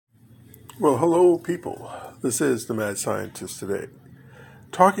Well, hello, people. This is the Mad Scientist today,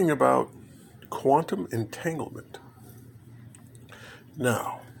 talking about quantum entanglement.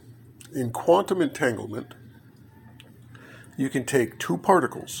 Now, in quantum entanglement, you can take two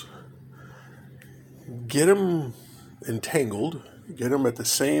particles, get them entangled, get them at the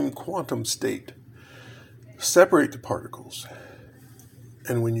same quantum state, separate the particles,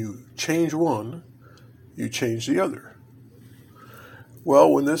 and when you change one, you change the other.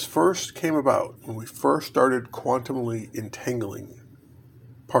 Well, when this first came about, when we first started quantumly entangling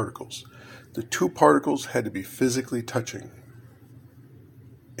particles, the two particles had to be physically touching.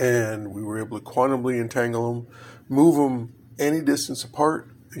 And we were able to quantumly entangle them, move them any distance apart,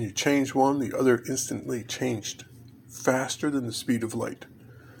 and you change one, the other instantly changed faster than the speed of light.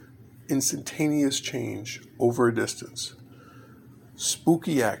 Instantaneous change over a distance.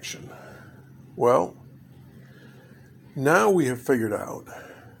 Spooky action. Well, now we have figured out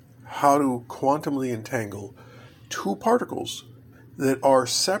how to quantumly entangle two particles that are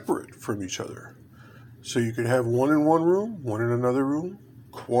separate from each other. So you could have one in one room, one in another room,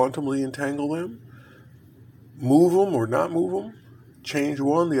 quantumly entangle them, move them or not move them, change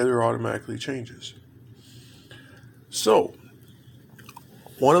one, the other automatically changes. So,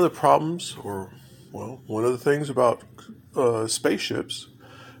 one of the problems, one of the things about spaceships,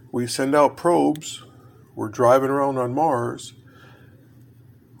 we send out probes. We're driving around on Mars.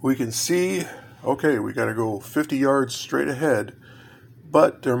 We can see, okay, we got to go 50 yards straight ahead,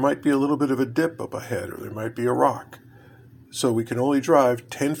 but there might be a little bit of a dip up ahead, or there might be a rock. So we can only drive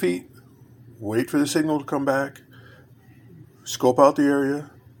 10 feet, wait for the signal to come back, scope out the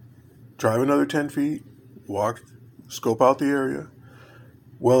area, drive another 10 feet, walk, scope out the area.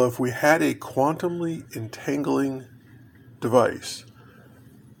 Well, if we had a quantumly entangling device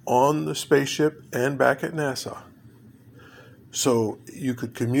on the spaceship and back at NASA, so you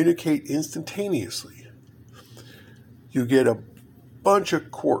could communicate instantaneously. You get a bunch of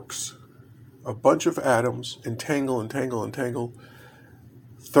quarks, a bunch of atoms, entangle,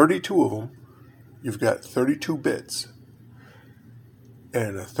 32 of them. You've got 32 bits.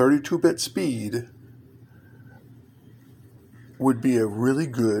 And a 32-bit speed would be a really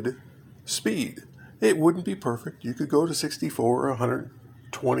good speed. It wouldn't be perfect. You could go to 64 or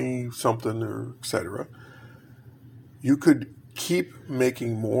 120 something or etc. You could keep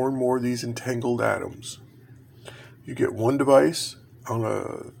making more and more of these entangled atoms. You get one device on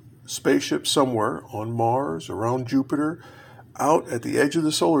a spaceship somewhere on Mars, around Jupiter, out at the edge of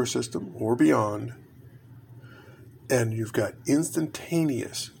the solar system or beyond, and you've got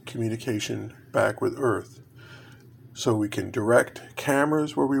instantaneous communication back with Earth. So we can direct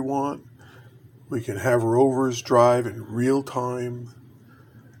cameras where we want. We can have rovers drive in real time.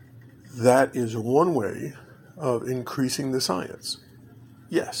 That is one way of increasing the science.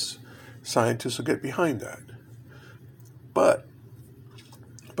 Yes, scientists will get behind that. But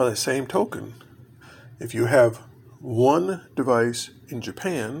by the same token, if you have one device in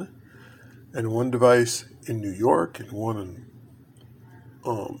Japan and one device in New York and one in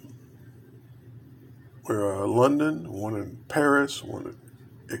London, one in Paris, one in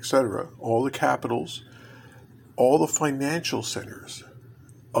etc., all the capitals, all the financial centers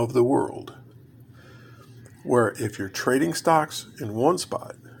of the world, where if you're trading stocks in one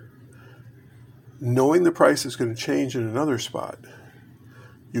spot, knowing the price is going to change in another spot,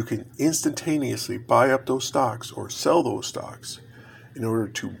 you can instantaneously buy up those stocks or sell those stocks in order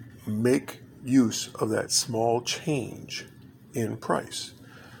to make use of that small change in price.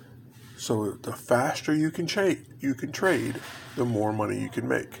 So the faster you can trade, the more money you can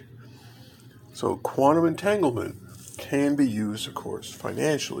make. So quantum entanglement can be used, of course,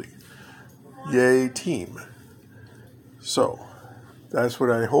 financially. Yay, team. So that's what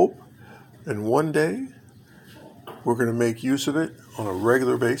I hope. And one day, we're going to make use of it on a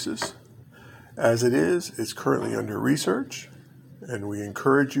regular basis. As it is, it's currently under research, and we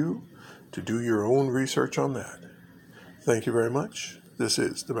encourage you to do your own research on that. Thank you very much. This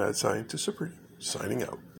is the Mad Scientist Supreme, signing out.